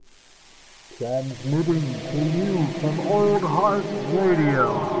Transmitting to you from Old Heart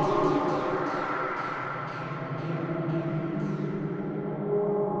Radio.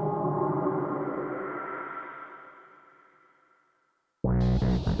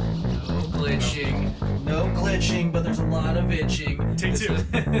 No glitching, but there's a lot of itching. Take two.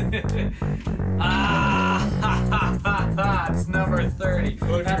 It's number 30.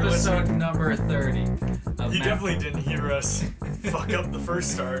 Episode number 30. You definitely didn't hear us fuck up the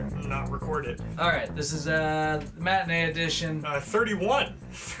first start and not record it. Alright, this is matinee edition. 31.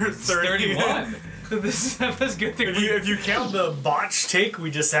 31. This is good thing. If you count the botch take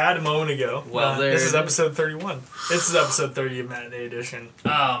we just had a moment ago, this is episode 31. This is episode 30 of Matinee Edition.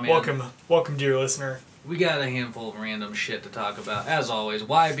 Oh, man. Welcome, dear listener. We got a handful of random shit to talk about, as always.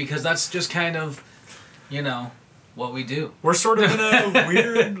 Why? Because that's just kind of, what we do. We're sort of in a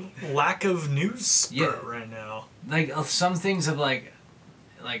weird lack of news spurt right now. Like, some things have,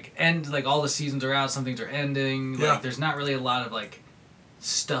 all the seasons are out, some things are ending. Yeah. There's not really a lot of,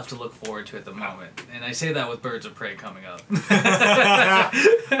 stuff to look forward to at the moment. And I say that with Birds of Prey coming up.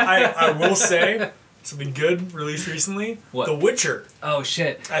 I will say, something good released recently. What? The Witcher. Oh,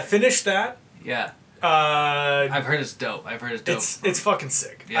 shit. I finished that. Yeah. I've heard it's dope. It's fucking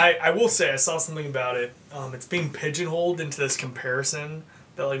sick. Yeah. I will say I saw something about it. It's being pigeonholed into this comparison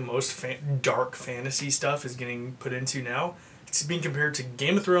that most dark fantasy stuff is getting put into now. It's being compared to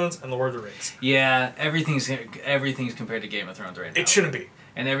Game of Thrones and Lord of the Rings. Yeah, everything's compared to Game of Thrones right now. It shouldn't be.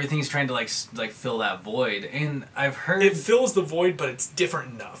 And everything's trying to fill that void. And I've heard it fills the void, but it's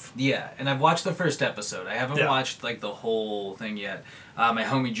different enough. Yeah, and I've watched the first episode. I haven't watched the whole thing yet. My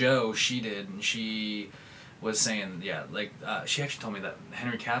homie Jo, she did, and she was saying, she actually told me that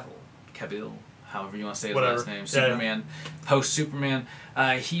Henry Cavill, however you want to say his last name, Superman, post-Superman,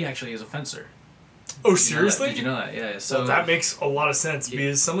 he actually is a fencer. Oh, seriously? Did you know that? Yeah. So well, that makes a lot of sense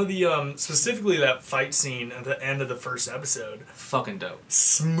because some of the specifically that fight scene at the end of the first episode, fucking dope,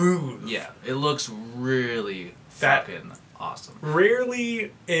 smooth. Yeah, it looks really fucking awesome.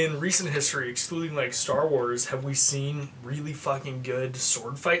 Rarely in recent history, excluding Star Wars, have we seen really fucking good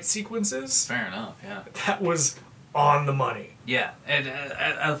sword fight sequences. Fair enough. Yeah. That was on the money. Yeah, and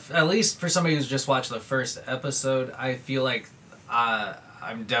at least for somebody who's just watched the first episode, I feel like.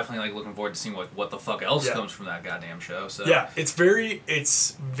 I'm definitely looking forward to seeing what the fuck else comes from that goddamn show. So yeah, it's very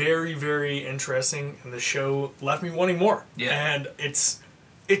very interesting, and the show left me wanting more. Yeah, and it's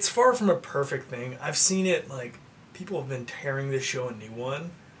far from a perfect thing. I've seen it people have been tearing this show a new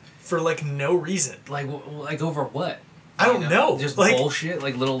one for no reason. Over what? I don't know. Just bullshit,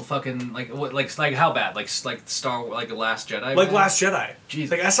 little fucking what, how bad? Star Last Jedi. Last Jedi.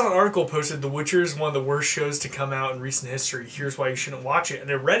 Jeez. I saw an article posted, The Witcher is one of the worst shows to come out in recent history. Here's why you shouldn't watch it.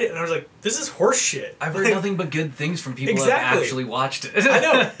 And I read it and I was like, this is horse shit. I've heard nothing but good things from people who have actually watched it. I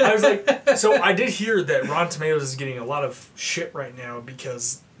know. I was so I did hear that Rotten Tomatoes is getting a lot of shit right now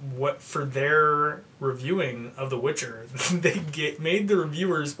because for their reviewing of The Witcher, they made the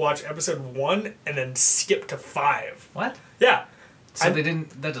reviewers watch episode 1 and then skip to 5. What? Yeah. So they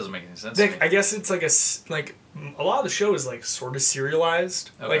didn't. That doesn't make any sense. To me. I guess it's a lot of the show is sort of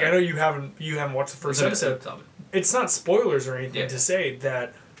serialized. Okay. I know you haven't watched the first episode. It's not spoilers or anything to say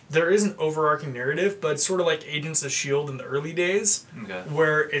that there is an overarching narrative, but it's sort of like Agents of S.H.I.E.L.D. in the early days,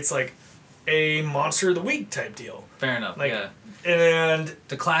 where it's a monster of the week type deal. Fair enough. Yeah. And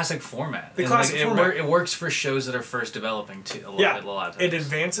the classic format. Format. It works for shows that are first developing too. A lot of times. It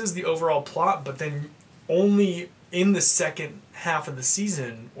advances the overall plot, but then only in the second half of the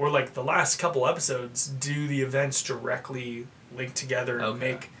season or the last couple episodes do the events directly link together and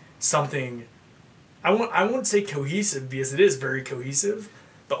make something. I wouldn't say cohesive because it is very cohesive,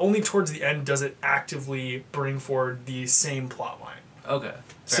 but only towards the end does it actively bring forward the same plot line. Okay.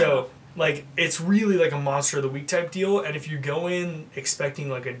 Fair enough. It's really a monster of the week type deal, and if you go in expecting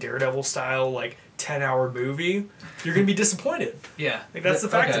a Daredevil style 10-hour movie, you're gonna be disappointed. Yeah, that's the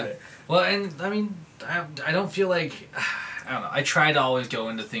fact of it. Well, and I mean, I don't feel I don't know. I try to always go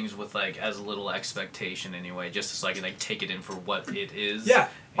into things with as little expectation anyway, just so I can take it in for what it is. Yeah,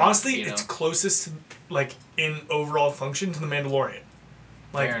 honestly, it's closest in overall function to The Mandalorian.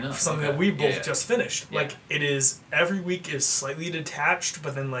 Fair enough. Something that we both just finished. Yeah. It is every week is slightly detached,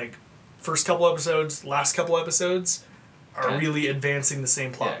 but then first couple episodes, last couple episodes are really advancing the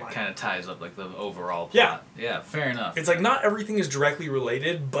same plot line. It kind of ties up the overall plot. Yeah, fair enough. It's not everything is directly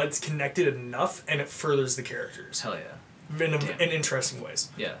related, but it's connected enough and it furthers the characters. Hell yeah. In interesting ways.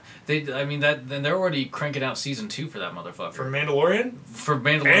 Yeah. Then they're already cranking out season 2 for that motherfucker. For Mandalorian? For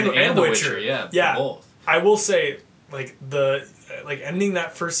Mandalorian and The Witcher. Yeah. For both. I will say ending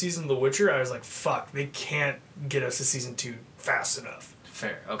that first season of The Witcher, I was fuck, they can't get us to season 2 fast enough.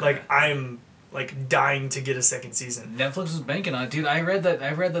 Fair. Okay. like dying to get a second season. Netflix was banking on it, dude. I read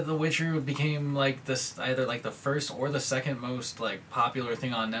that The Witcher became like this either like the first or the second most like popular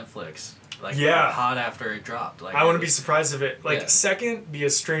thing on Netflix. Like hot after it dropped. Like I wouldn't be surprised if it second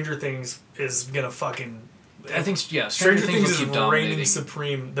because Stranger Things is gonna fucking. I think Stranger Things is reigning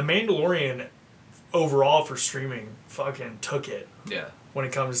supreme. The Mandalorian overall for streaming fucking took it. Yeah. When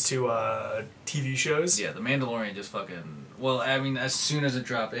it comes to TV shows. Yeah, The Mandalorian just fucking... Well, I mean, as soon as it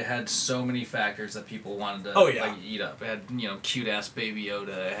dropped, it had so many factors that people wanted to like, eat up. It had, cute-ass Baby Yoda.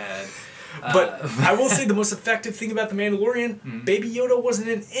 It had... But I will say the most effective thing about The Mandalorian, Baby Yoda wasn't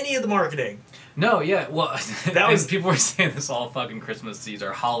in any of the marketing. No, yeah, well, that was... people were saying this all fucking Christmas season,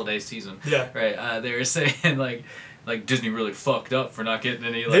 or holiday season. Yeah. Right? They were saying, like Disney really fucked up for not getting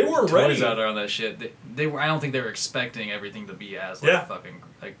any they weren't toys ready. out there on that shit. They were. I don't think they were expecting everything to be as fucking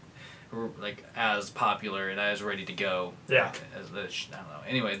like as popular and as ready to go. Yeah. As this, I don't know.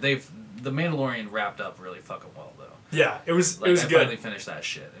 Anyway, The Mandalorian wrapped up really fucking well though. Yeah, it was. Like, it was I good. finally finished that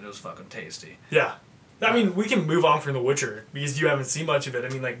shit and it was fucking tasty. Yeah. I mean, we can move on from The Witcher because you haven't seen much of it. I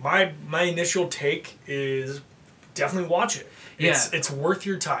mean, like my initial take is definitely watch it. It's worth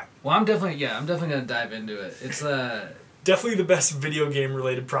your time. Well, I'm definitely gonna dive into it. It's definitely the best video game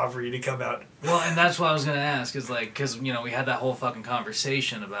related property to come out. Well, and that's what I was gonna ask is like, cause we had that whole fucking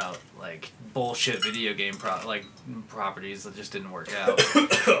conversation about like bullshit video game properties that just didn't work out.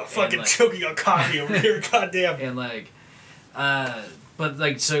 Fucking choking on coffee over here, goddamn. And like, but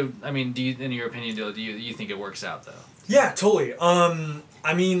like, so I mean, in your opinion, do you think it works out though? Yeah, totally.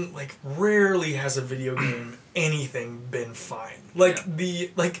 I mean, like, rarely has a video game anything been fine. Like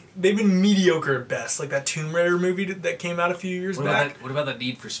they've been mediocre at best. Like that Tomb Raider movie that came out a few years back. What about that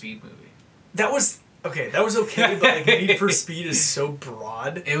Need for Speed movie? That was okay, but like Need for Speed is so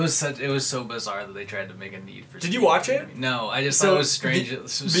broad. It was so bizarre that they tried to make a Need for Speed. Did you watch it? Movie. No, I just thought it was strange. It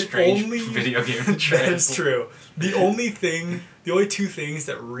was strange video game. That is true. The only two things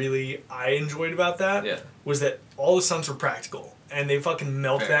that really I enjoyed about that was that all the stunts were practical, and they fucking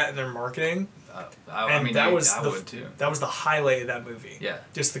milked that in their marketing. That was the highlight of that movie. Yeah.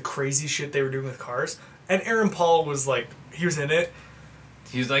 Just the crazy shit they were doing with cars. And Aaron Paul was like, he was in it.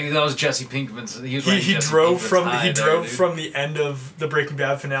 He was like, that was Jesse Pinkman's. He drove from the end of the Breaking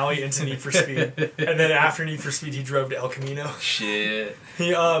Bad finale into Need for Speed, and then after Need for Speed, he drove to El Camino. Shit.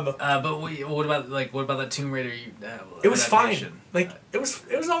 He But what about that Tomb Raider? It was fine. Like it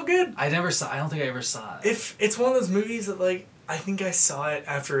was all good. I don't think I ever saw it. If it's one of those movies that like I think I saw it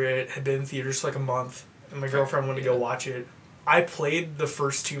after it had been in theaters for like a month, and my girlfriend wanted to go watch it. I played the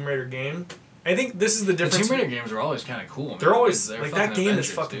first Tomb Raider game. I think this is the difference. The Tomb Raider games are always kind of cool. Man. They're always like that game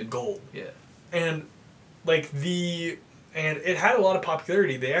is fucking gold. Yeah. And like and it had a lot of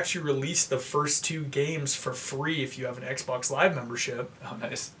popularity. They actually released the first 2 games for free if you have an Xbox Live membership. Oh,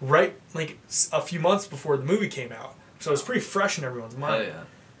 nice. Right, like a few months before the movie came out, so it's pretty fresh in everyone's mind. Oh yeah.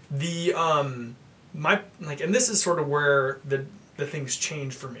 And this is sort of where the things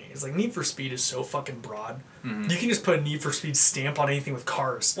change for me. It's like Need for Speed is so fucking broad. Mm-hmm. You can just put a Need for Speed stamp on anything with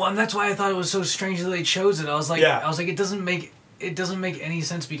cars. Well, and that's why I thought it was so strange that they chose it. I was like, it doesn't make any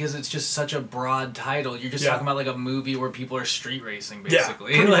sense because it's just such a broad title. You're just talking about like a movie where people are street racing,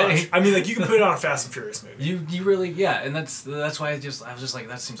 basically. Yeah, pretty much. I mean, like you can put it on a Fast and Furious movie. You really and that's why I was just like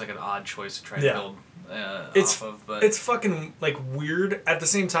that seems like an odd choice to try to build off of. But it's fucking like weird. At the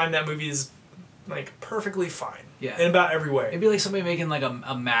same time, that movie is like perfectly fine. Yeah. In about every way. It'd be like somebody making like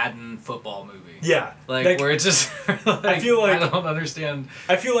a Madden football movie. Yeah. Like where it's just I feel like I don't understand.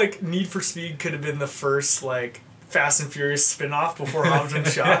 I feel like Need for Speed could have been the first like Fast and Furious spin-off before Hobbs and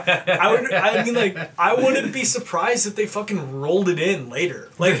Shaw. I wouldn't be surprised if they fucking rolled it in later.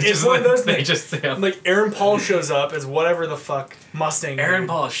 Like it's one of those things. Like Aaron Paul shows up as whatever the fuck Mustang. Aaron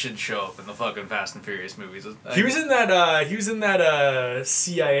Paul should show up in the fucking Fast and Furious movies. He was in that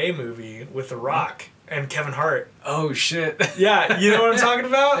CIA movie with The Rock and Kevin Hart. Oh shit. Yeah, you know what I'm talking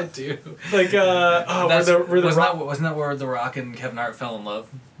about? I do. Like wasn't that where The Rock and Kevin Hart fell in love?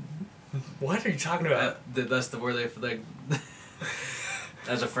 What are you talking about? That's where they like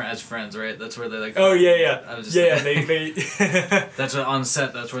as friends, right? That's where they like. Oh yeah. I was just they. That's what, on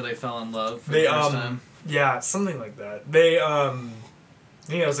set. That's where they fell in love for the first time. Yeah, something like that. They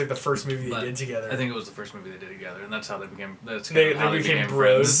I think that was like the first movie they did together. I think it was the first movie they did together, and that's how they became. They became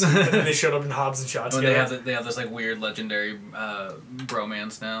bros. And then they showed up in Hobbs and Shaw together. They have this like weird legendary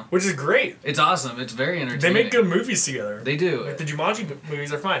bromance now, which is great. It's awesome. It's very entertaining. They make good movies together. They do. Like the Jumanji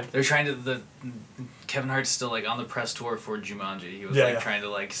movies are fine. They're trying to Kevin Hart's still like on the press tour for Jumanji. He was trying to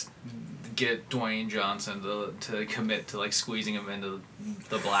like get Dwayne Johnson to commit to like squeezing him into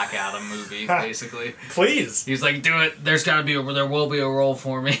the Black Adam movie, basically. Please. He's like, do it. There will be a role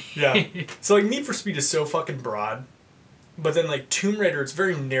for me. Yeah. So like Need for Speed is so fucking broad, but then like Tomb Raider, it's a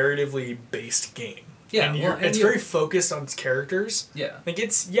very narratively based game. Yeah, and it's very focused on its characters. Yeah. Like the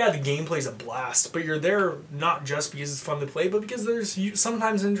gameplay's a blast, but you're there not just because it's fun to play, but because there's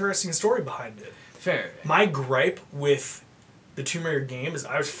sometimes an interesting story behind it. Fair. My gripe with the Tomb Raider game is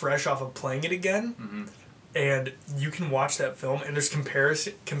I was fresh off of playing it again, and you can watch that film, and there's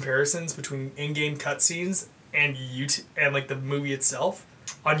comparisons between in-game cutscenes and YouTube and like the movie itself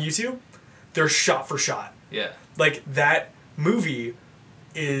on YouTube. They're shot for shot. Yeah. Like that movie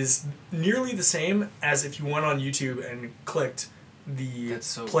is nearly the same as if you went on YouTube and clicked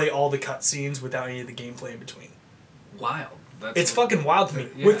play all the cutscenes without any of the gameplay in between. Wild. It's fucking wild to me.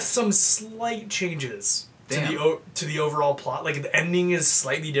 Yeah. With some slight changes to the overall plot. Like the ending is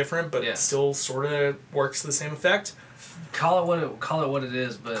slightly different, but it still sort of works to the same effect. Call it what it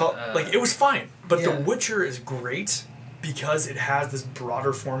is, but like it was fine. But The Witcher is great because it has this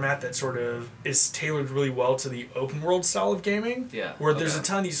broader format that sort of is tailored really well to the open world style of gaming. Yeah. Where there's a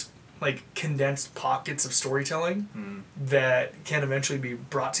ton of these like condensed pockets of storytelling that can eventually be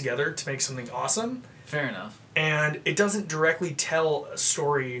brought together to make something awesome. Fair enough. And it doesn't directly tell a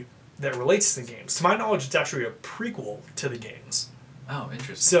story that relates to the games. To my knowledge, it's actually a prequel to the games. Oh,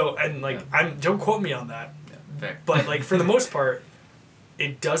 interesting. So, and like, don't quote me on that. Yeah, fair. But like, for the most part,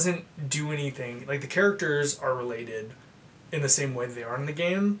 it doesn't do anything. Like, the characters are related in the same way they are in the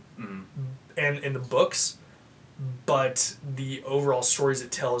game and in the books, but the overall stories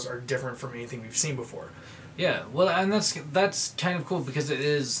it tells are different from anything we've seen before. Yeah, well, and that's kind of cool because it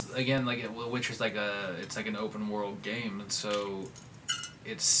is, again, like Witcher's like it's like an open world game, and so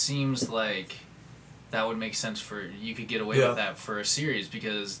it seems like that would make sense for you could get away with that for a series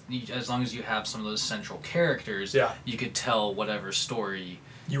because as long as you have some of those central characters, you could tell whatever story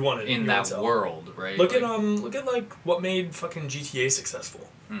you wanted in that world, right? Look at like what made fucking GTA successful.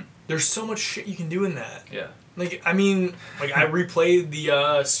 There's so much shit you can do in that. Yeah. Like, I mean, like, I replayed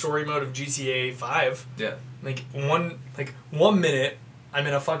the story mode of GTA 5. Yeah. Like, 1 minute, I'm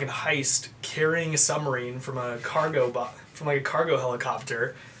in a fucking heist carrying a submarine from a cargo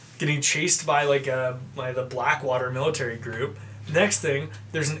helicopter, getting chased by, by the Blackwater military group. Next thing,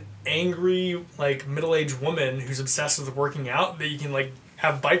 there's an angry, middle-aged woman who's obsessed with working out that you can,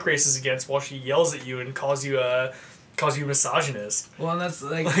 have bike races against while she yells at you and calls you a misogynist. Well, and that's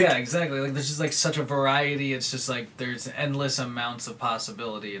yeah, exactly. Like there's just such a variety. It's just there's endless amounts of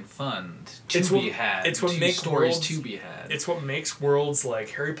possibility and fun to be had. It's what makes stories worlds, to be had. It's what makes worlds like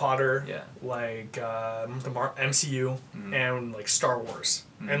Harry Potter, the MCU, and Star Wars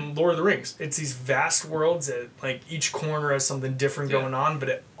and Lord of the Rings. It's these vast worlds that each corner has something different going on, but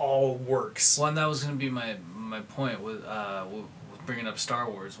it all works. Well, and that was going to be my point with bringing up Star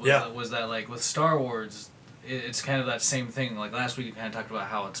Wars. Was that with Star Wars. It's kind of that same thing. Like last week, we kind of talked about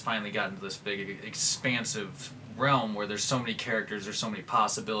how it's finally gotten to this big, expansive realm where there's so many characters, there's so many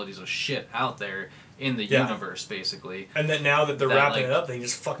possibilities of shit out there in the universe, basically. And then now that they're wrapping it up, they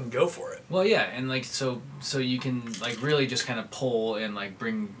just fucking go for it. Well, yeah, and so you can really just kind of pull and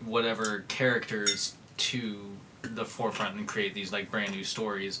bring whatever characters to the forefront and create these brand new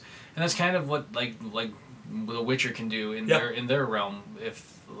stories, and that's kind of what The Witcher can do in their realm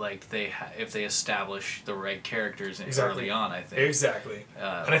if they establish the right characters early on, I think. Exactly.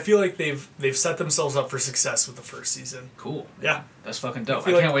 And I feel like they've set themselves up for success with the first season. Cool. Yeah. That's fucking dope.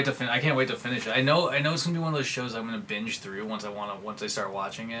 I can't wait to finish it. I know it's gonna be one of those shows I'm gonna binge through once I start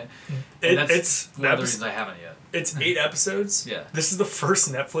watching it. It's one of the reasons I haven't yet. It's 8 episodes. Yeah. This is the first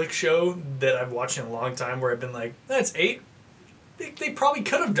Netflix show that I've watched in a long time where I've been that's 8. They probably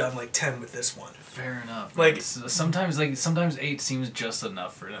could have done 10 with this one. Fair enough. Sometimes 8 seems just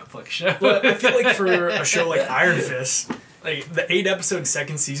enough for a Netflix show. Well, I feel for a show like Iron Fist, the 8 episode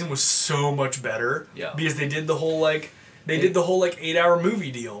second season was so much better. Yeah. Because they did the whole 8-hour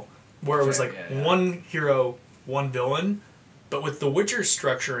movie deal where it was one hero, one villain, but with the Witcher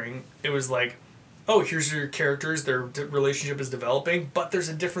structuring, it was oh, here's your characters, their relationship is developing, but there's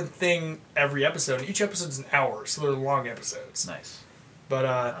a different thing every episode. And each episode's an hour, so they're long episodes. Nice. But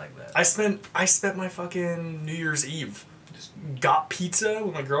I like that. I spent my fucking New Year's Eve, just got pizza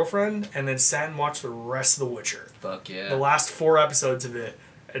with my girlfriend, and then sat and watched the rest of The Witcher. Fuck yeah. The last 4 episodes of it,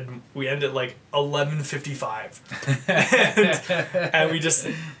 and we ended at 11:55. and we just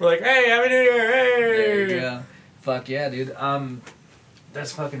were hey, Happy New Year, hey! There you go. Fuck yeah, dude.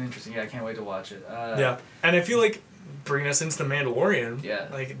 That's fucking interesting. Yeah, I can't wait to watch it. Yeah, and I feel bringing us into The Mandalorian,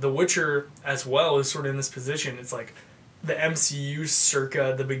 The Witcher as well is sort of in this position. It's the MCU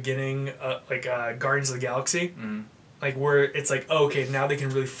circa the beginning, Guardians of the Galaxy. Mm-hmm. Like, where it's like, oh, okay, now they can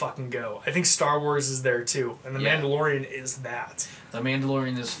really fucking go. I think Star Wars is there, too. And The Mandalorian is that. The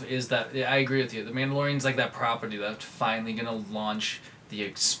Mandalorian is that... Yeah, I agree with you. The Mandalorian's like that property that's finally going to launch the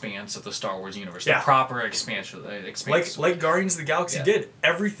expanse of the Star Wars universe. The proper expansion. Like Guardians of the Galaxy did.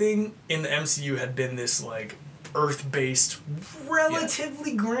 Everything in the MCU had been this, like, Earth-based,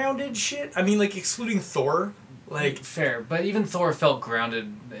 relatively grounded shit. I mean, like, excluding Thor... Like, fair, but even Thor felt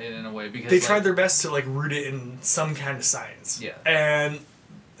grounded in a way because they tried their best to like root it in some kind of science, and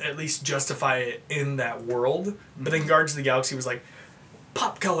at least justify it in that world. Mm-hmm. But then Guardians of the Galaxy was like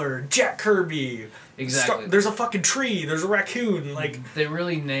pop color, Jack Kirby. Exactly. There's a fucking tree. There's a raccoon. Like they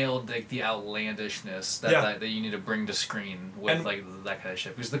really nailed like the outlandishness that you need to bring to screen with like that kind of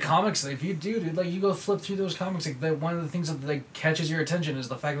shit. Because the comics, if you do, dude, like you go flip through those comics, like one of the things that like catches your attention is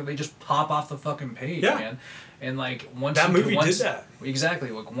the fact that they just pop off the fucking page, man. And like once that movie did that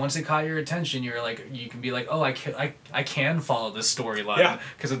exactly, like once it caught your attention, you're like you can be like, oh, I can follow this storyline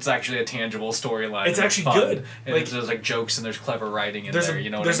because it's actually a tangible storyline. It's actually fun. Good. And like, there's like jokes and there's clever writing in there.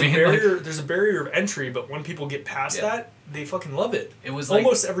 You know what I mean? There's a barrier of entry, but when people get past that, they fucking love it. It was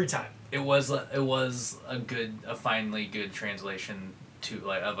almost every time. It was a finally good translation to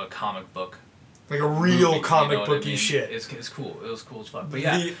like of a comic book. Like a real movie, comic booky shit. It's cool. It was cool as fuck. But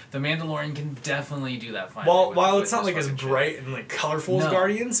yeah, the Mandalorian can definitely do that fine. While it's not like as bright and like colorful as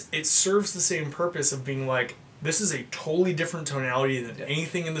Guardians, it serves the same purpose of being like, this is a totally different tonality than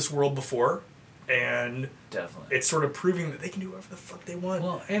anything in this world before. And definitely, it's sort of proving that they can do whatever the fuck they want.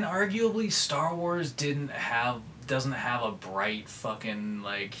 Well, and arguably Star Wars doesn't have a bright fucking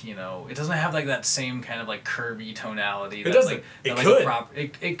like, you know, it doesn't have like that same kind of like Kirby tonality. It doesn't. It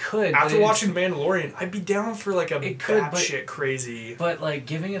could. After watching Mandalorian, I'd be down for like a batshit crazy. But like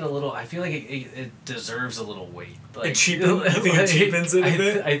giving it a little, I feel like it deserves a little weight. Like, it cheapens it a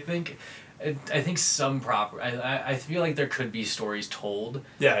bit. I think some proper. I feel like there could be stories told.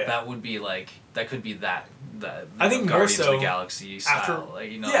 Yeah. That would be like that could be that. I think Guardians more so of the Galaxy style, after,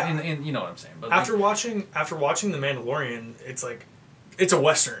 like, you know, and you know what I'm saying. But after watching The Mandalorian, it's like, it's a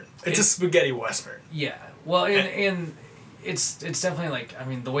western. It's a spaghetti western. Yeah. Well, and it's definitely like, I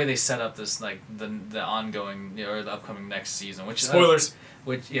mean, the way they set up this like the ongoing or the upcoming next season, which spoilers.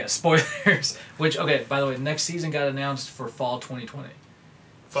 Spoilers. Which okay, by the way, next season got announced for fall 2020.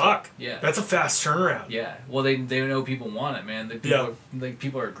 Fuck. Yeah. That's a fast turnaround. Yeah. Well, they know people want it, man.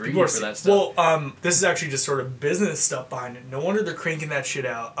 People are greedy for that stuff. Well, this is actually just sort of business stuff behind it. No wonder they're cranking that shit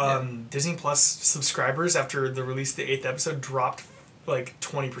out. Disney Plus subscribers after the release of the 8th episode dropped like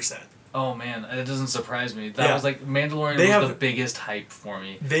 20%. Oh man, it doesn't surprise me. That was like Mandalorian was the biggest hype for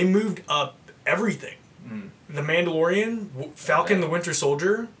me. They moved up everything. The Mandalorian, Falcon the Winter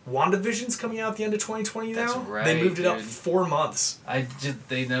Soldier, WandaVision's coming out at the end of 2020 now. That's right. They moved it up 4 months.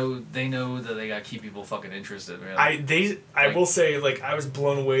 They know that they gotta keep people fucking interested, man. I will say, like, I was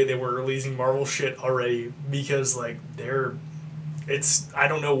blown away they were releasing Marvel shit already because like I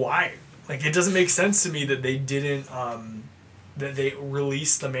don't know why. Like, it doesn't make sense to me that they didn't that they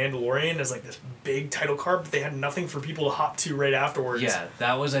released The Mandalorian as like this big title card, but they had nothing for people to hop to right afterwards. Yeah,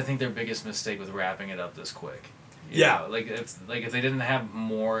 that was, I think, their biggest mistake with wrapping it up this quick. You know, like if they didn't have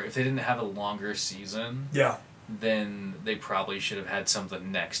a longer season, then they probably should have had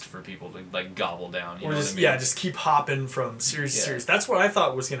something next for people to like gobble down. You know what I mean? Just keep hopping from series to series. That's what I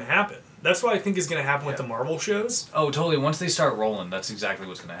thought was going to happen. That's what I think is going to happen with the Marvel shows. Oh, totally. Once they start rolling, that's exactly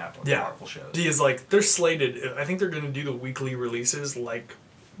what's going to happen with the Marvel shows. Because like they're slated. I think they're going to do the weekly releases like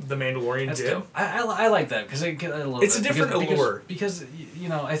The Mandalorian did. Dope. I like that because it get a little. It's a different allure. Because you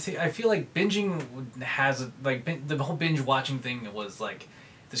know I feel like binging has the whole binge watching thing was like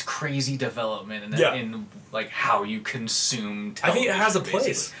this crazy development in like how you consume television. I think it has a place.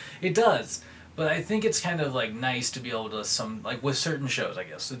 Basically. It does. But I think it's kind of like nice to be able to like with certain shows, I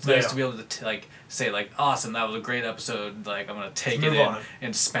guess it's nice to be able to like say like, awesome, that was a great episode, like I'm gonna take it in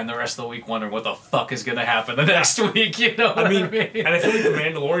and spend the rest of the week wondering what the fuck is gonna happen the next week, you know what I mean? And I feel like The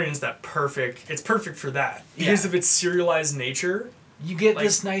Mandalorian's it's perfect for that because of its serialized nature. You get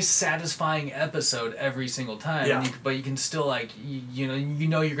this nice satisfying episode every single time, but you can still like you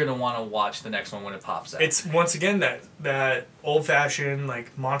know you're gonna want to watch the next one when it pops out. It's once again that old fashioned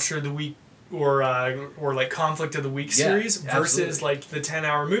like Monster of the Week or like Conflict of the Week series versus like the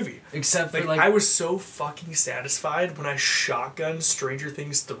 10-hour movie. Except like, for like I was so fucking satisfied when I shotgunned Stranger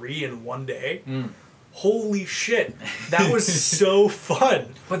Things 3 in one day. Holy shit, that was so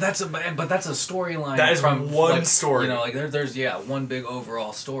fun. But that's a storyline. That is from one story. You know, like there's one big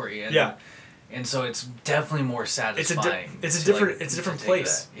overall story. And, and so it's definitely more satisfying. It's a different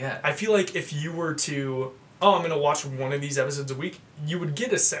place. Yeah. I feel like if you were to oh, I'm gonna watch one of these episodes a week, you would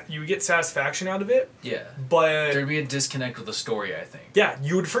get satisfaction out of it. Yeah. But there'd be a disconnect with the story, I think. Yeah,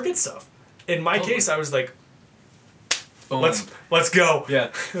 you would forget stuff. In my case, I was like, boom. Let's go. Yeah.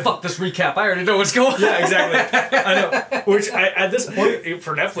 Fuck this recap. I already know what's going on. Yeah, exactly. I know. Which at this point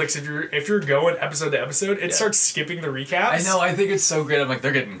for Netflix, if you're going episode to episode, it starts skipping the recaps. I know. I think it's so great. I'm like,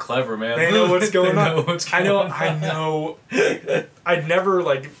 they're getting clever, man. They know what's going on. I know. I'd never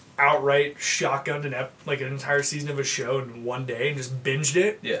like outright shotgunned an entire season of a show in one day and just binged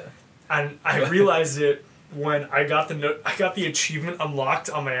it. Yeah. And I realized it when I got the achievement unlocked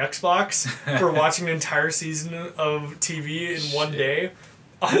on my Xbox for watching an entire season of TV in one day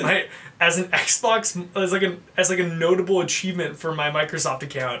on my as an Xbox as a notable achievement for my Microsoft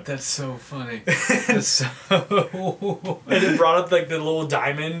account. That's so funny. That's so and it brought up like the little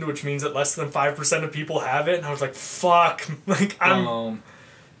diamond, which means that less than 5% of people have it, and I was like, fuck. Like I'm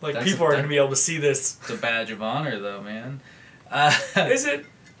people are gonna be able to see this. It's a badge of honor though, man. Is it?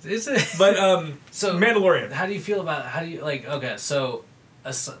 Is it? But so Mandalorian. How do you feel about okay, so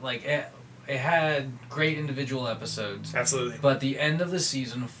like it had great individual episodes. Absolutely. But the end of the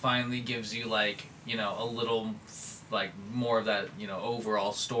season finally gives you like, a little like more of that,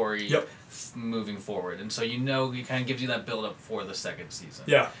 overall story moving forward. And so it kind of gives you that build up for the second season.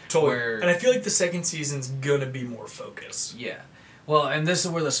 Yeah, totally. And I feel like the second season's gonna be more focused. Yeah. Well, and this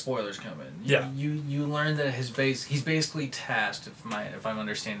is where the spoilers come in. You learn that he's basically tasked, if I'm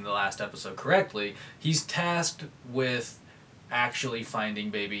understanding the last episode correctly, he's tasked with actually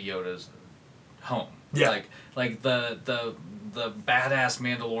finding Baby Yoda's home. Yeah. Like the badass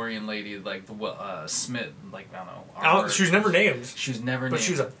Mandalorian lady, like the Smith, like I don't know. She was never named. She was never named. But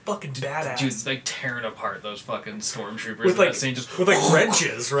she was a fucking badass. Dude, like tearing apart those fucking stormtroopers with that scene, just with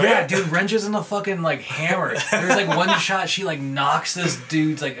wrenches, right? Yeah, dude, wrenches and a fucking like hammer. There's like one shot she like knocks this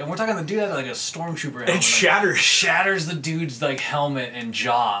dude's like, and we're talking the dude had like a stormtrooper helmet, and shatters the dude's like helmet and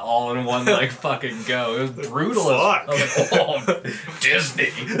jaw all in one like fucking go. It was brutal. Fuck. I was like, oh, Disney.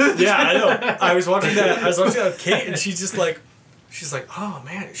 Yeah, I know. I was watching that with Kate, and she's like, oh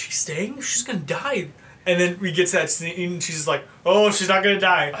man, is she staying? She's gonna die. And then we get to that scene, and she's just like, oh, she's not gonna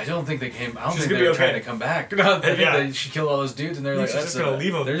die. I don't think they were trying to come back. She killed all those dudes, and they're like, just gonna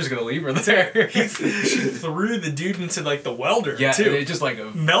leave them. They're just gonna leave her there. She threw the dude into like the welder. Yeah, too. It just like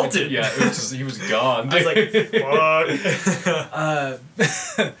melted. Yeah, it was just he was gone. I was like,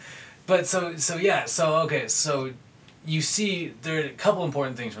 fuck. But so you see there are a couple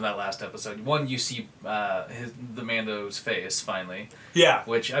important things from that last episode. One, you see the Mando's face finally. Yeah.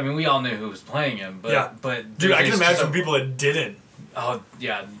 Which I mean, we all knew who was playing him, but dude, I can imagine people that didn't. Oh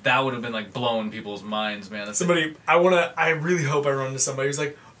yeah, that would have been like blowing people's minds, man. I really hope I run into somebody who's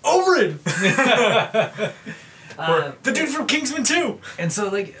like, Oberyn! Or the dude from Kingsman 2! And so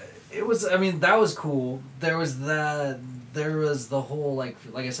like it was. I mean, that was cool. There was the whole like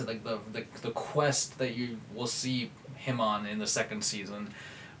I said, like the quest that you will see him on in the second season,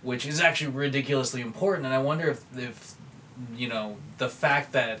 which is actually ridiculously important. And I wonder if the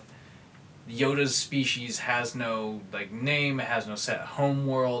fact that Yoda's species has no like name, it has no set home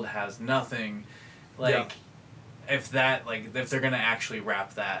world, has nothing, if they're gonna actually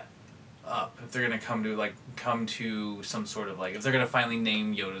wrap that up, if they're gonna come to some sort of like, if they're gonna finally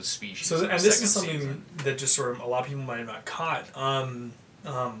name Yoda's species. So and this is something that just sort of a lot of people might have not caught.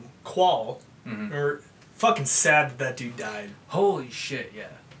 Qual, or fucking sad that dude died. Holy shit! Yeah,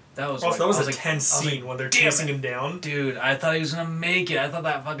 that was. Also, that was a tense scene when they're chasing him down. Dude, I thought he was gonna make it. I thought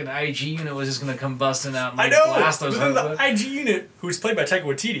that fucking IG unit was just gonna come busting out and like, I know. blast those. But then the IG unit, who was played by Taika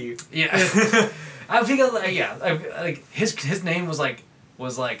Waititi. Yeah, I think his name was like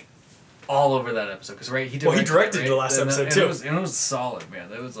all over that episode because he directed the last episode too, and it was solid,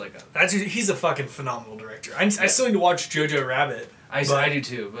 man. It was like he's a fucking phenomenal director. I still need to watch Jojo Rabbit. I do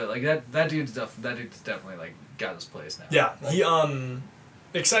too, but like that dude's definitely like got his place now. Yeah, he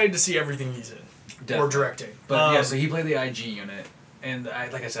excited to see everything he's in or directing. But so he played the IG unit, and I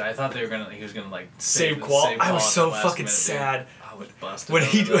thought he was gonna like save Qual. I was so fucking sad. I was busted when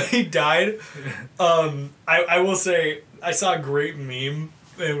he died. I will say I saw a great meme.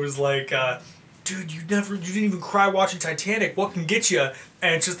 It was like, dude, you didn't even cry watching Titanic. What can get you?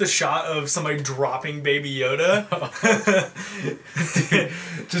 And it's just a shot of somebody dropping Baby Yoda.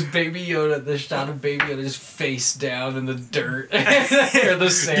 Just Baby Yoda, the shot of Baby Yoda just face down in the dirt or the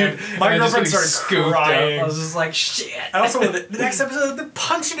sand. Dude, my girlfriend started crying. I was just like, shit. I also the next episode they're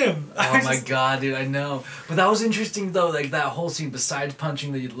punching him. Oh my god, dude, I know. But that was interesting though, like that whole scene. Besides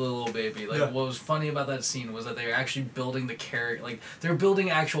punching the little baby, like what was funny about that scene was that they were actually building the character. Like they were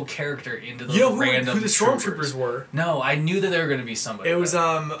building actual character into the know random who the stormtroopers were. No, I knew that they were going to be somebody. It was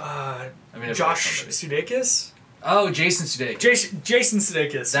Josh somebody. Sudeikis. Oh, Jason Sudeikis. Jason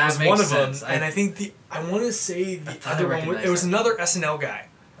Sudeikis that was makes one of sense. them, and I think I want to say the other one. It was that. another SNL guy.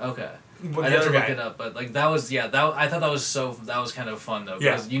 Okay. The I'd have to other look guy. it up, but like that was I thought that was kind of fun though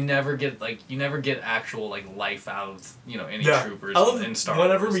because you never get actual like life out of any troopers I love in Star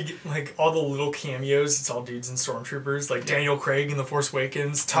whenever Wars. we get like all the little cameos. It's all dudes and stormtroopers, like Daniel Craig in The Force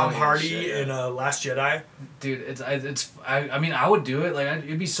Awakens, Tom Hardy in Last Jedi. Dude, I mean I would do it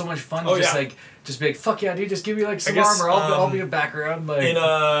it'd be so much fun to just be like fuck yeah dude, just give me like some armor, I'll be a background like.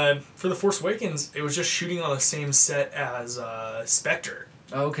 In for The Force Awakens, it was just shooting on the same set as Spectre.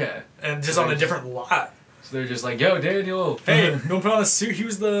 Okay. And just on a different lot. So they're just like, yo, Daniel. Hey, don't put on a suit. He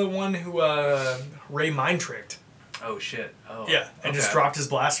was the one who Rey mind tricked. Oh shit. Oh. Yeah, and just dropped his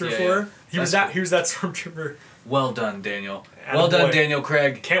blaster for her. He was that stormtrooper. Well done, Daniel. Attaboy. Well done, Daniel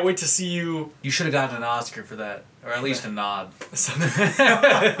Craig. Can't wait to see you. You should have gotten an Oscar for that, or at least a nod.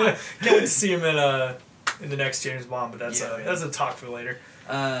 Can't wait to see him in the next James Bond, but that's a talk for later.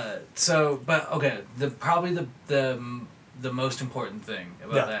 The most important thing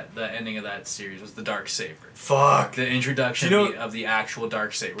about the ending of that series was the Darksaber. Fuck. The introduction of the actual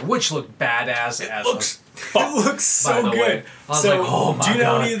Darksaber, which looked badass as it looks so good. Way. I was like, oh my god. Do you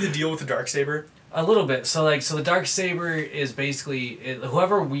know any of the deal with the Darksaber? A little bit. So the Darksaber is basically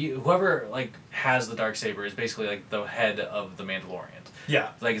whoever has the Darksaber is basically like the head of the Mandalorians. Yeah.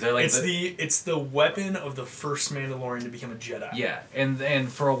 Like they're like it's the weapon of the first Mandalorian to become a Jedi. Yeah, and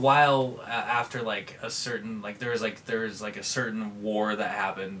for a while after like a certain there was a certain war that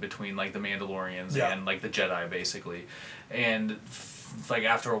happened between like the Mandalorians and like the Jedi basically, and like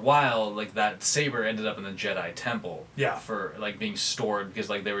after a while like that saber ended up in the Jedi temple. Yeah. For like being stored because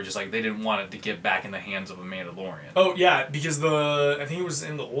like they were just like they didn't want it to get back in the hands of a Mandalorian. Oh yeah, because I think it was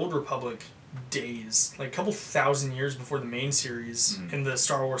in the Old Republic days, like a couple thousand years before the main series in the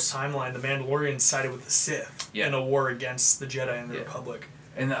Star Wars timeline, the Mandalorians sided with the Sith in a war against the Jedi and the Republic.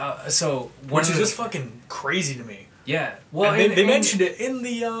 And which is just fucking crazy to me. Yeah, well, and they mentioned it in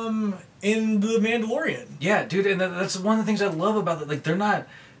the Mandalorian. Yeah, dude, and that's one of the things I love about it. Like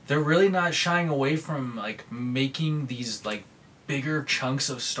they're really not shying away from like making these like bigger chunks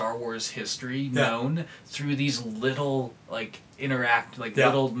of Star Wars history known through these little like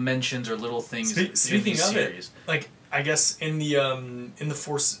little mentions or little things. Speaking of it, like I guess in the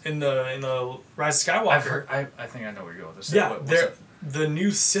Force in the Rise of Skywalker, I think I know where you're going with this. Yeah, the new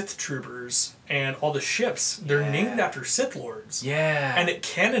Sith troopers and all the ships, they're named after Sith Lords. Yeah. And it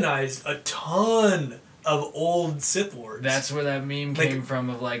canonized a ton of old Sith Lords. That's where that meme came from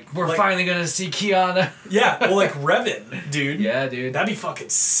of like, we're finally gonna see Kiana. Yeah, well like Revan, dude. Yeah, dude. That'd be fucking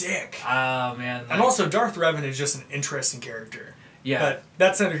sick. Oh, man. And also Darth Revan is just an interesting character. Yeah. But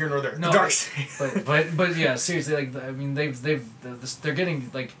that's neither here nor there. No, the Darksaber. but yeah, seriously, like I mean they're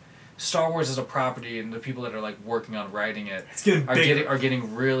getting like Star Wars as a property, and the people that are like working on writing it are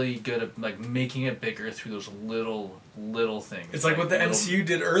getting really good at like making it bigger through those little things. It's like what the MCU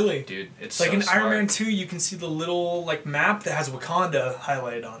did early, dude. It's like so in smart. Iron Man 2, you can see the little like map that has Wakanda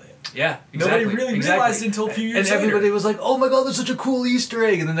highlighted on it. Yeah, exactly. Nobody really realized it until a few years later. And everybody later. was like, "Oh my god, that's such a cool Easter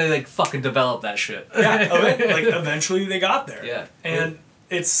egg!" And then they like fucking developed that shit. Yeah, eventually they got there. Yeah, and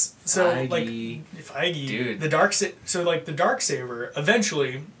it's so Feige, dude. The Darksaber.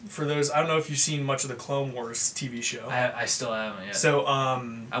 Eventually, for those, I don't know if you've seen much of the Clone Wars TV show. I still haven't yet. So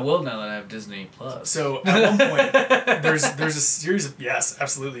I will now that I have Disney Plus. So at one point, there's a series of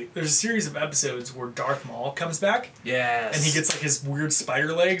absolutely. There's a series of episodes where Darth Maul comes back. Yes. And he gets like his weird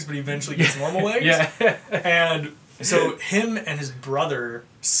spider legs, but he eventually gets normal legs. Yeah. And so him and his brother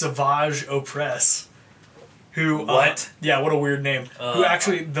Savage Opress. Who? What? Yeah, what a weird name. Who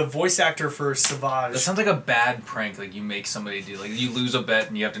actually, the voice actor for Savage. That sounds like a bad prank. Like you make somebody do. Like you lose a bet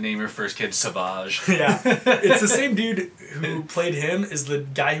and you have to name your first kid Savage. Yeah, it's the same dude who played him is the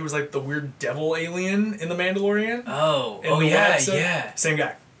guy who was like the weird devil alien in The Mandalorian. Yeah. Same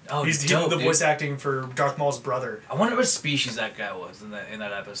guy. Oh, he's the voice acting for Darth Maul's brother. I wonder what species that guy was in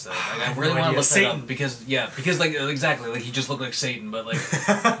that episode. Like, I really want to look that up because like exactly like he just looked like Satan, but like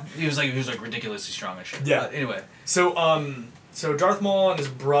he was like ridiculously strong and shit. Yeah. But anyway, so Darth Maul and his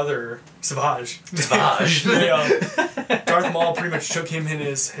brother Savage. Darth Maul pretty much took him and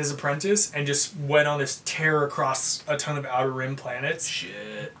his apprentice and just went on this tear across a ton of Outer Rim planets.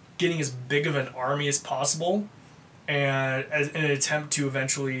 Shit. Getting as big of an army as possible. And in an attempt to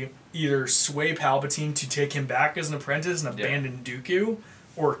eventually either sway Palpatine to take him back as an apprentice and abandon Dooku,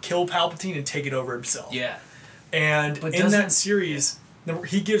 or kill Palpatine and take it over himself. Yeah. And in that series,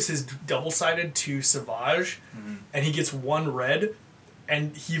 he gives his double-sided to Savage, and he gets one red,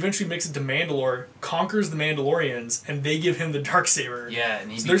 and he eventually makes it to Mandalore, conquers the Mandalorians, and they give him the Darksaber. Yeah,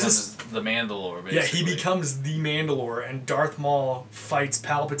 and he becomes the Mandalore, basically. Yeah, he becomes the Mandalore, and Darth Maul fights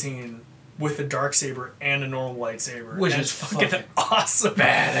Palpatine with a Darksaber and a normal lightsaber. Which is fucking awesome.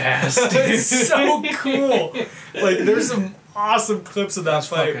 Badass, dude. It's so cool. Like, there's some awesome clips of that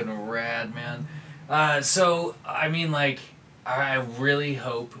fight. That's fucking rad, man. So, I mean, like, I really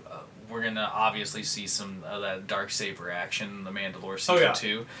hope we're gonna obviously see some of that Darksaber action in the Mandalore season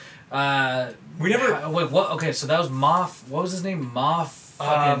 2. We never... Wait, what? Okay, so that was Moff... What was his name? Moff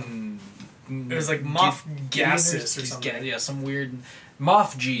fucking... it was like Moff Gassus or something. Yeah, some weird...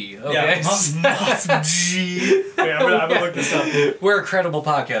 Moff G. Okay. Yeah, Moff G. Wait, I'm gonna look this up. We're a credible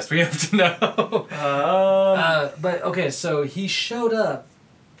podcast. We have to know. But okay, so he showed up,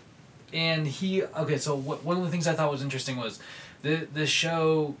 and he so one of the things I thought was interesting was the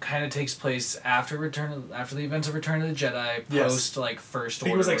show kind of takes place after the events of Return of the Jedi, post like First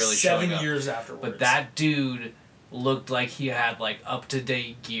Order. It was like really 7 years afterwards. But that dude looked like he had like up to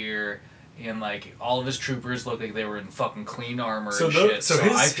date gear. And like all of his troopers looked like they were in fucking clean armor and shit. So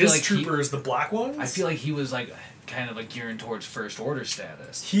his troopers, the black ones. I feel like he was like kind of like gearing towards First Order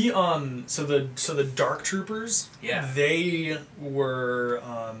status. He so the Dark Troopers. Yeah. They were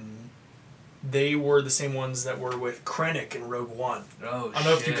the same ones that were with Krennic in Rogue One. Oh, I don't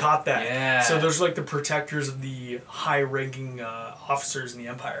know if you caught that. Yeah. So those are like the protectors of the high-ranking officers in the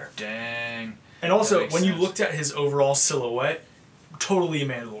Empire. Dang. And also, when you looked at his overall silhouette, totally a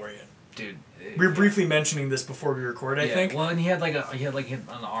Mandalorian. Dude, we were briefly mentioning this before we recorded. I think. Well, and he had like an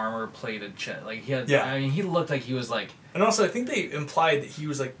armor plated chest. Like he had. Yeah. I mean, he looked like he was like. And also, I think they implied that he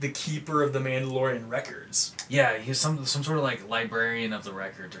was like the keeper of the Mandalorian records. Yeah, he's some sort of like librarian of the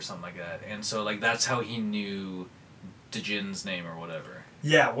records or something like that, and so like that's how he knew Djin's name or whatever.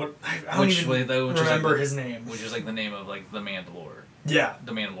 Yeah. What? I don't even remember his name. Which is like the name of like the Mandalore. Yeah.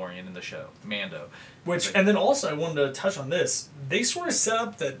 The Mandalorian in the show, Mando. Which and then also I wanted to touch on this. They sort of set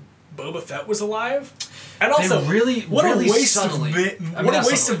up that Boba Fett was alive, and also what a waste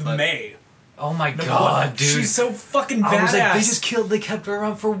of May. Oh my god, dude! She's so fucking badass. I was like, they kept her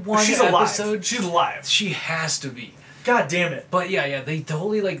around for one episode. Alive. She's alive. She has to be. God damn it! But yeah, they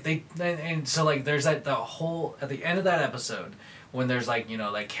totally like and so like there's that the whole at the end of that episode when there's like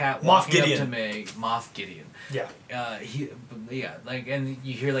like Cat walking up to May, Moff Gideon. Yeah. Like and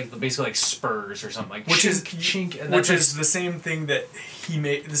you hear like basically like spurs or something like which chink, and which is the same thing that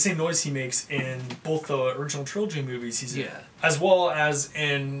the same noise he makes in both the original trilogy movies he's in, as well as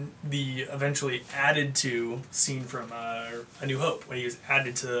in the eventually added to scene from A New Hope when he was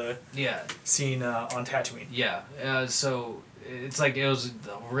added to the scene on Tatooine. Yeah. So it's like it was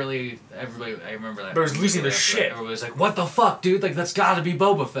really everybody. I remember that. But it was losing their shit. Everybody was like, "What the fuck, dude? Like that's got to be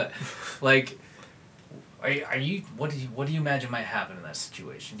Boba Fett." Like, are you? What do you imagine might happen in that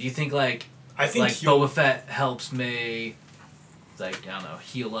situation? Do you think Boba Fett helps May, like I don't know,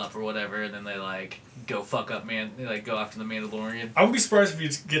 heal up or whatever, and then they like go fuck up they like go after the Mandalorian? I wouldn't be surprised if he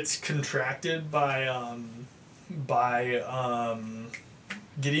gets contracted by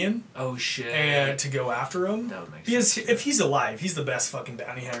Gideon. Oh shit! And to go after him. That would make sense. Because if he's alive, he's the best fucking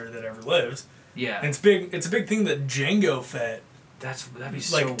bounty hunter that ever lived. Yeah. And it's a big thing that Jango Fett that'd be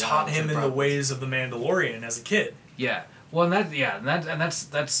so taught him in the ways of the Mandalorian as a kid. Yeah. Well, and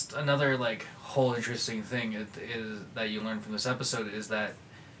that's another like whole interesting thing is that you learn from this episode is that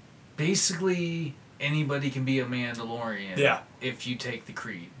basically anybody can be a Mandalorian. Yeah. If you take the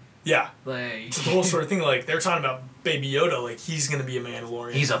creed. Yeah. Like it's the whole sort of thing. Like they're talking about Baby Yoda. Like he's gonna be a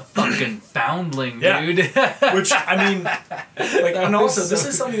Mandalorian. He's a fucking foundling, dude. Which I mean, like, and also this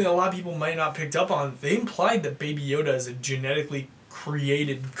is something that a lot of people might not picked up on. They implied that Baby Yoda is a genetically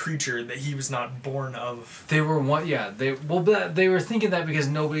created creature that he was not born of. They were they were thinking that because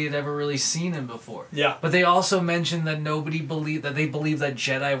nobody had ever really seen him before. Yeah. But they also mentioned that they believed that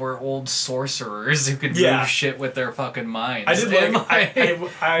Jedi were old sorcerers who could move shit with their fucking minds. I did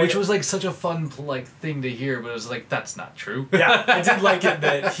like which was like such a fun like thing to hear, but it was like that's not true. Yeah, I did like it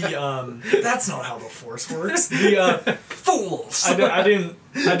that he that's not how the Force works. The fools. I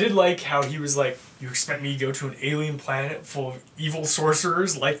did like how he was like, you expect me to go to an alien planet full of evil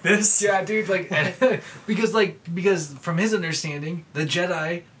sorcerers like this? Yeah, dude, like because from his understanding, the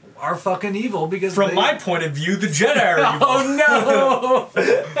Jedi are fucking evil because from my point of view, the Jedi are evil. Oh no!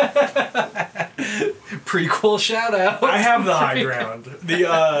 Prequel shout out. I have the high ground.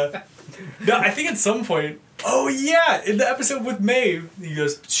 No, I think at some point. Oh yeah, in the episode with Maeve, he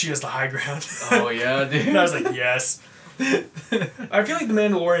goes, she has the high ground. Oh yeah, dude. And I was like, yes. I feel like The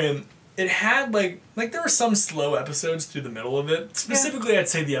Mandalorian, it had like there were some slow episodes through the middle of it. Specifically, I'd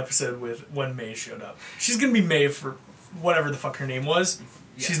say the episode with when Maeve showed up. She's gonna be Maeve for whatever the fuck her name was.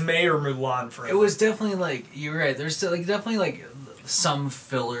 Yeah. She's May or Mulan forever. It was definitely like, you're right, there's still like definitely like some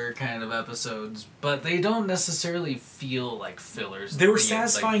filler kind of episodes, but they don't necessarily feel like fillers. They were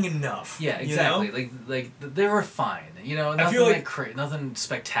satisfying enough. Yeah, exactly. You know? Like they were fine. You know, nothing nothing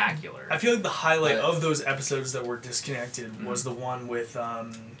spectacular. I feel like the highlight of those episodes that were disconnected was the one with the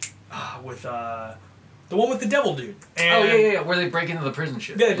one with the devil dude. And where they break into the prison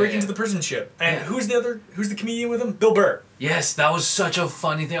ship. Yeah, they break into the prison ship. And who's the comedian with him? Bill Burr. Yes, that was such a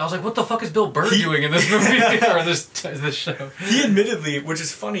funny thing. I was like, what the fuck is Bill Burr doing in this movie or this show? He admittedly, which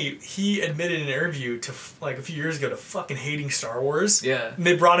is funny, he admitted in an interview to like a few years ago to fucking hating Star Wars. Yeah. And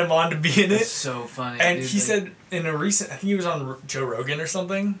they brought him on to be in it. That's so funny. And he said in a recent, I think he was on Joe Rogan or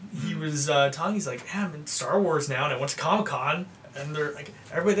something, he was talking, he's like, yeah, I'm in Star Wars now and I went to Comic-Con. And they're like,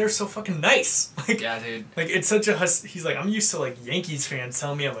 everybody there's so fucking nice. Like, yeah, dude. Like, it's such a he's like, I'm used to like Yankees fans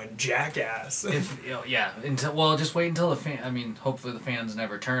telling me I'm a jackass. Just wait until hopefully the fans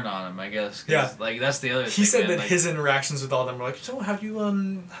never turn on him, I guess. Yeah. Like, that's the other thing. He said that his interactions with all them were like, so how'd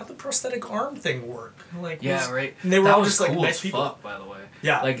the prosthetic arm thing work? Like, right. And they were all just like cool nice people. Fuck, by the way.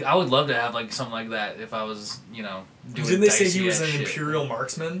 Yeah. Like, I would love to have like something like that if I was, doing Didn't they say he was an Imperial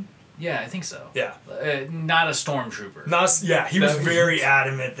marksman? Yeah, I think so. Yeah. Not a stormtrooper. He was very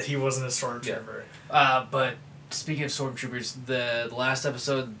adamant that he wasn't a stormtrooper. Yeah. But speaking of stormtroopers, the last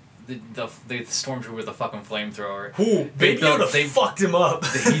episode, the stormtrooper with the fucking flamethrower. Ooh, Baby Yoda fucked him up.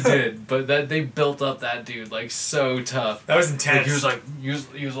 He did, but they built up that dude like so tough. That was intense. Like,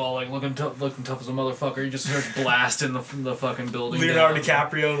 he was all like looking tough as a motherfucker. He just starts blasting the fucking building. Leonardo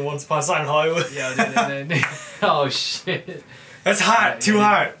DiCaprio in Once Upon a Time in Hollywood. Yeah, and then oh shit. That's hot. Too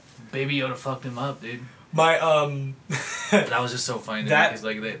hot. Baby Yoda fucked him up, dude. My that was just so funny because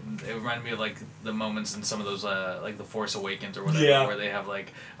like it reminded me of like the moments in some of those like The Force Awakens or whatever where they have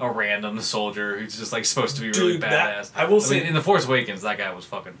like a random soldier who's just like supposed to be really badass. I will say in The Force Awakens that guy was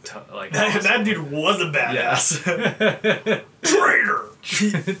fucking awesome. That dude was a badass. Yeah.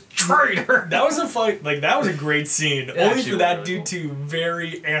 Traitor. That was a fight. Like that was a great scene. Only for that dude to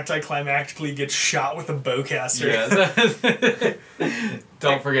very anticlimactically get shot with a bowcaster. Yeah.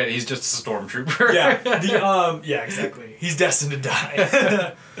 Don't forget, he's just a stormtrooper. Yeah, exactly. He's destined to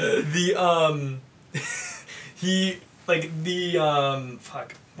die.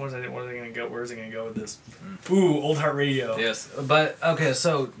 Fuck. Where's it gonna go? Where's it gonna go with this? Ooh, Old Heart Radio. Yes, but okay,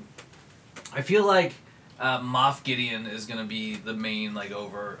 so I feel like Moff Gideon is gonna be the main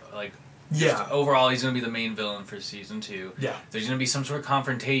overall he's gonna be the main villain for season 2. Yeah. There's gonna be some sort of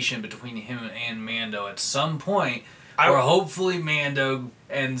confrontation between him and Mando at some point. Or hopefully Mando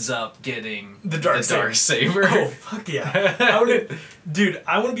ends up getting the dark saber. Oh fuck yeah!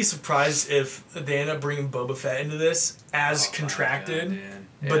 I wouldn't be surprised if they end up bringing Boba Fett into this as contracted,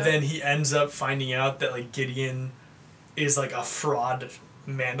 but then he ends up finding out that like Gideon is like a fraud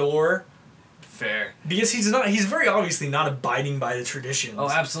Mandalore. Fair. Because he's very obviously not abiding by the traditions. Oh,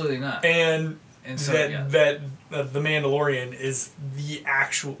 absolutely not. And so, that the Mandalorian is the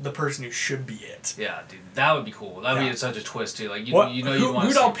person who should be it. Yeah, dude, that would be cool. That would be such a twist too. Like we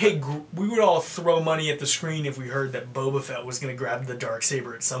would all throw money at the screen if we heard that Boba Fett was gonna grab the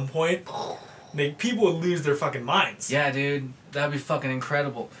Darksaber at some point. Like people would lose their fucking minds. Yeah, dude, that'd be fucking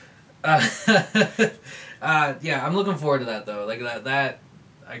incredible. I'm looking forward to that though. Like that.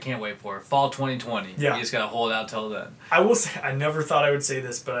 I can't wait for it. Fall 2020. Yeah. You just gotta hold out till then. I will say, I never thought I would say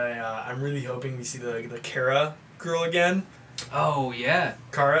this, but I'm really hoping we see the Cara girl again. Oh, yeah.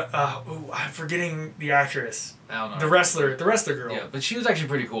 Cara. I'm forgetting the actress. I don't know. The wrestler girl. Yeah, but she was actually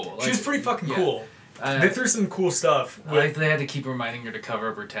pretty cool. She was pretty fucking cool. They threw some cool stuff. Like they had to keep reminding her to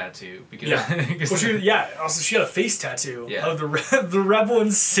cover up her tattoo because Also, she had a face tattoo of the rebel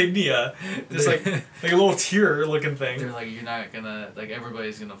insignia. There's like a little tear looking thing. They're like, you're not gonna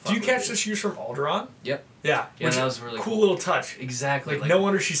everybody's gonna. Do you catch the shoes from Alderaan? Yep. Yeah. That was really cool little touch. Exactly. Like no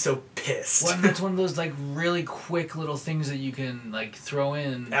wonder she's so pissed. Well, that's one of those like really quick little things that you can like throw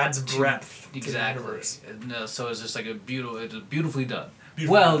in. Adds breadth. Exactly. To the universe. No, so it's just like it's beautifully done.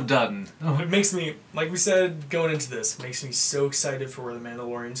 Well done. It makes me, like we said going into this, makes me so excited for where The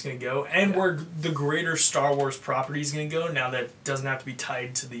Mandalorian's going to go and where the greater Star Wars property is going to go now that it doesn't have to be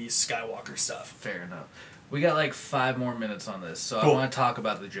tied to the Skywalker stuff. Fair enough. We got like 5 more minutes on this, so cool. I want to talk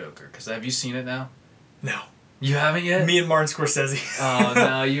about the Joker. Because have you seen it now? No. You haven't yet? Me and Martin Scorsese. Oh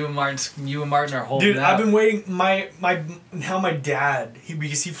no, you and Martin are holding. Dude, I've been waiting. My dad,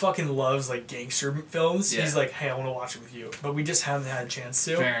 because he fucking loves like gangster films. Yeah. He's like, hey, I want to watch it with you, but we just haven't had a chance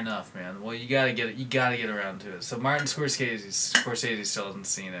to. Fair enough, man. Well, you gotta get it. You gotta get around to it. So Martin Scorsese still hasn't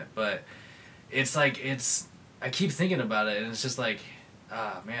seen it, but it's like I keep thinking about it, and it's just like,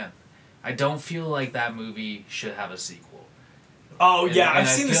 man, I don't feel like that movie should have a sequel. Oh, And- yeah, and I've I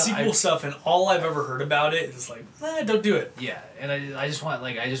seen the feel- sequel stuff, and all I've ever heard about it is like, don't do it. Yeah, and I just want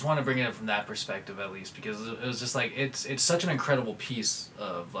to bring it up from that perspective at least, because it was just like it's such an incredible piece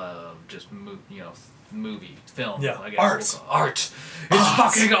of just movie film. Yeah. I guess Art. we'll call it. Art.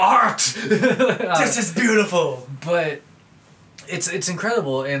 It's fucking art. This is beautiful. But it's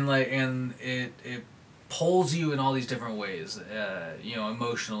incredible, and it pulls you in all these different ways,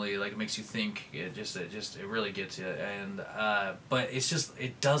 emotionally, like it makes you think, it really gets you, and but it's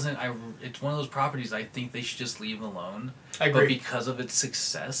one of those properties I think they should just leave alone. I agree. But because of its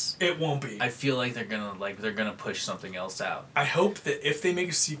success, It won't be. I feel like they're gonna push something else out. I hope that if they make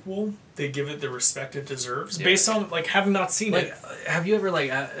a sequel, they give it the respect it deserves, Yeah. based on like having not seen Like, it. have you ever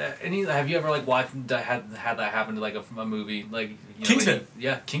watched that had that happen to like a movie like Kingsman.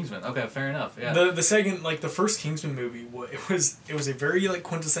 Kingsman. Okay, fair enough. Yeah. The second, like the first Kingsman movie, it was a very like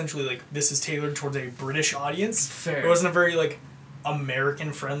quintessentially like this is tailored towards a British audience. Fair. It wasn't a very like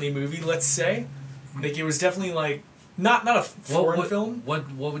American friendly movie, let's say. Like it was definitely like not a foreign film. What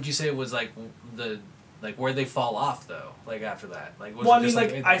would you say was like where they fall off though? Like after that, like was Well, it I mean, just,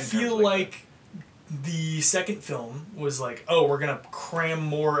 like in I terms feel of, like the second film was like, oh, we're gonna cram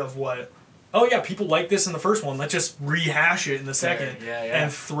more of what. Oh yeah, people like this in the first one. Let's just rehash it in the second, Yeah.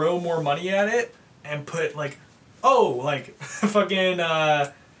 and throw more money at it, and put like, fucking.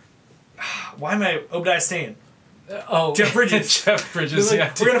 Why am I Obadiah Stane? Jeff Bridges. Jeff Bridges. Like,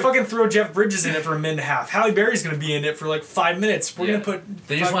 Yeah, we're gonna fucking throw Jeff Bridges in it for a minute and a half. Halle Berry's gonna be in it for like 5 minutes. We're gonna put.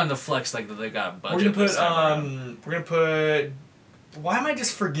 They just wanted to flex like that they got a budget. We're gonna this time around. put. We're gonna put. Why am I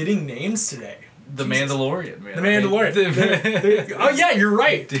just forgetting names today? The Jesus. Mandalorian, man. The Mandalorian. Oh yeah, you're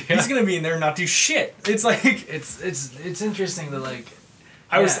right. Yeah. He's gonna be in there and not do shit. It's like it's interesting that like.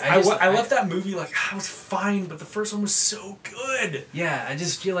 I I left that movie like I was fine, but the first one was so good. Yeah, I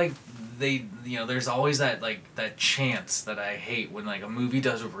just feel like there's always that chance that I hate when like a movie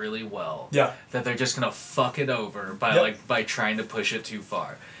does really well. Yeah. That they're just gonna fuck it over by by trying to push it too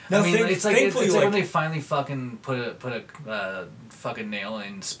far. No, I mean, it's like thankfully, it's like when like- they finally fucking put a fucking nail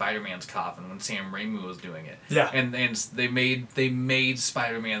in Spider-Man's coffin when Sam Raimi was doing it. Yeah. And they made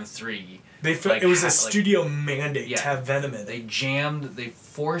Spider-Man 3. It was a studio mandate to have Venom in it. They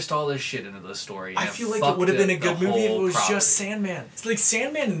forced all this shit into the story. I and feel like it fucked would have been a the good movie if it whole was property. just Sandman. It's like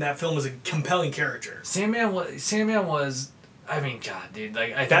Sandman in that film was a compelling character. Sandman was. I mean, God, dude.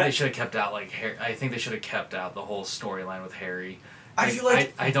 Like, I think they should have kept out I think they should have kept out the whole storyline with Harry. I feel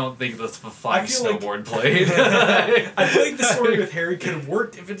like I don't think the flying feel like- snowboard played. I feel like the story with Harry could have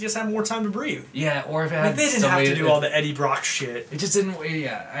worked if it just had more time to breathe. Yeah, or if it had. Like they didn't have to do all the Eddie Brock shit. It just didn't.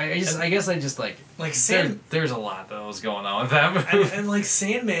 Yeah, I guess I just like. There's a lot that was going on with that movie. and like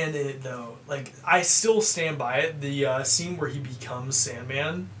Sandman in it though, like I still stand by it. The scene where he becomes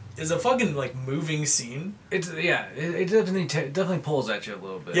Sandman is a fucking like moving scene. It definitely pulls at you a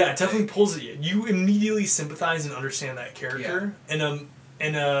little bit. Yeah, it definitely pulls at you. You immediately sympathize and understand that character in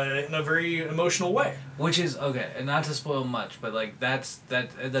a very emotional way. Which is okay, and not to spoil much, but like that's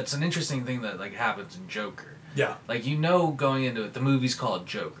an interesting thing that like happens in Joker. Yeah. Like going into it, the movie's called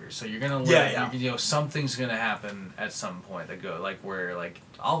Joker, so you're gonna learn. Something's gonna happen at some point that where like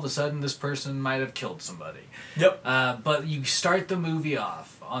all of a sudden this person might have killed somebody. Yep. But you start the movie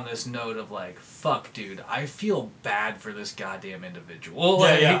off on this note of like, fuck, dude, I feel bad for this goddamn individual.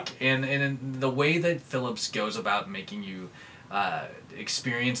 And in the way that Phillips goes about making you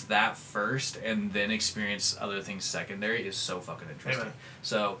experience that first and then experience other things secondary is so fucking interesting. Amen.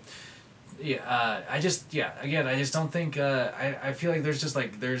 So. Yeah, I just don't think I feel like there's just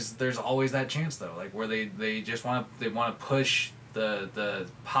like there's always that chance though, like where they want to push the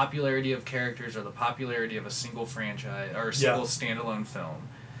popularity of characters or the popularity of a single franchise or a single standalone film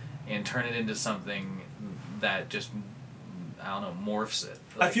and turn it into something that just I don't know morphs it.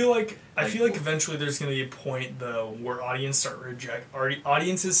 Like, I feel like eventually there's gonna be a point though where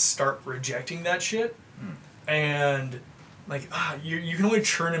audiences start rejecting that shit, and like you can only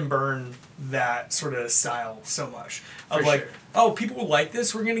churn and burn that sort of style so much of people like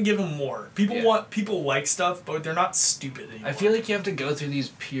this, we're gonna give them more. People like stuff, but they're not stupid anymore. I feel like you have to go through these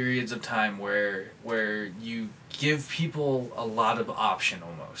periods of time where you give people a lot of option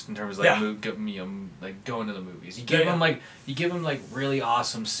almost in terms of like going to the movies. You give them like really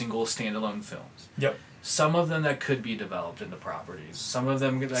awesome single standalone films. Yep. Some of them that could be developed into properties. Some of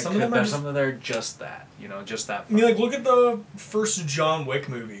them are just that. Just that. I mean, like look at the first John Wick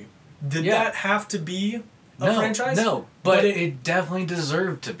movie. Did that have to be a franchise? No, but it definitely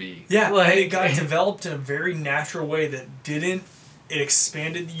deserved to be. Yeah, and it got developed in a very natural way that didn't it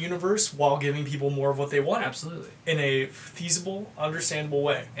expanded the universe while giving people more of what they wanted. Absolutely. In a feasible, understandable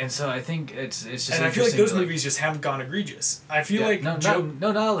way. And so I think it's just. And I feel like those movies just haven't gone egregious. I feel like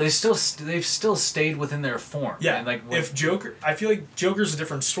no, they've still stayed within their form. Yeah. And like if Joker, I feel like Joker's a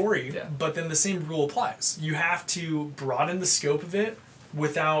different story. Yeah. But then the same rule applies. You have to broaden the scope of it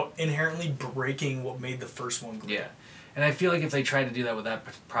without inherently breaking what made the first one great. Yeah. And I feel like if they tried to do that with that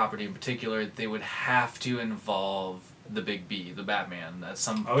property in particular, they would have to involve the Big B, the Batman, at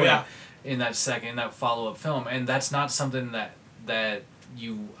some point in that follow-up film. And that's not something that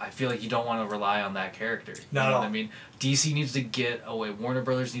I feel like you don't want to rely on that character. You know what I mean? DC needs to get away, Warner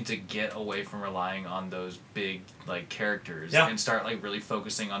Brothers needs to get away from relying on those big like characters and start like really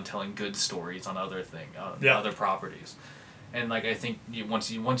focusing on telling good stories on other other properties. And like I think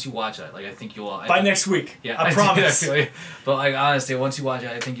once you watch that, like I think you'll by next week. Yeah, I promise. But like honestly, once you watch it,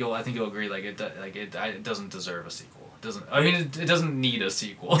 I think you'll agree. Like it doesn't deserve a sequel. It doesn't. I mean, it doesn't need a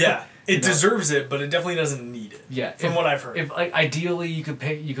sequel. Yeah, it deserves it, but it definitely doesn't need it. Yeah, from what I've heard. If like ideally you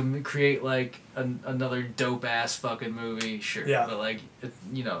could create like another dope ass fucking movie, sure. Yeah. But like it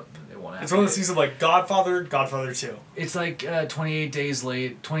won't happen. It's one of those things of like Godfather 2. It's like 28 days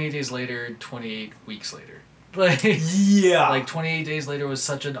later, 28 weeks later. Like like 28 Days Later was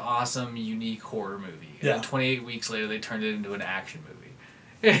such an awesome, unique horror movie. And then 28 weeks later, they turned it into an action movie.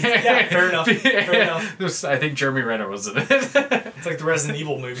 Yeah, fair enough. Fair enough. I think Jeremy Renner was in it. It's like the Resident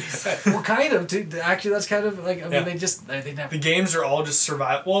Evil movies. Well, kind of. Actually, that's kind of like, I mean, they never... The games are all just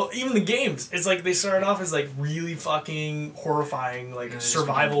survival. Well, even the games, it's like they started off as like really fucking horrifying, like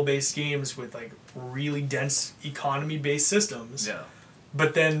survival-based games with like really dense economy-based systems. Yeah.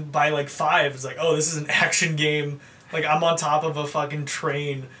 But then by like 5, it's like, oh, this is an action game. Like I'm on top of a fucking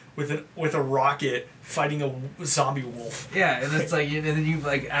train with a rocket fighting a zombie wolf. Yeah, and it's like, and then you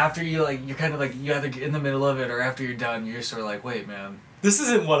like after you like you're kind of like you either get in the middle of it or after you're done, you're sort of like, wait, man, this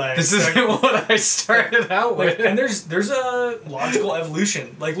isn't what I started out with. And there's a logical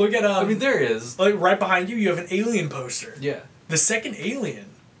evolution. Like look at I mean there is like right behind you have an Alien poster. Yeah. The second Aliens.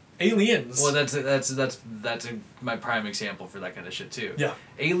 Well, that's my prime example for that kind of shit too. Yeah.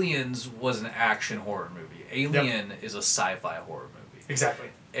 Aliens was an action horror movie. Alien is a sci-fi horror movie. Exactly.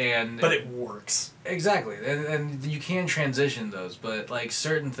 But it works. Exactly, and you can transition those, but like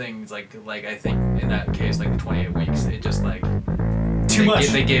certain things, like I think in that case, like the 28 weeks, it just like too much.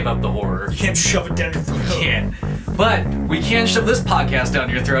 They gave up the horror. You can't shove it down your throat. You can't. But we can shove this podcast down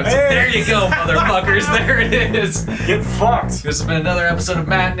your throats. Hey! There you go, motherfuckers. There it is. Get fucked. This has been another episode of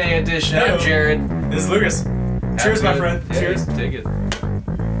Matinee Edition. I'm Jared. This is Lucas. Cheers, my friend. Yeah, cheers. Take it.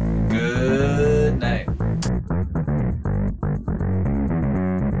 Good.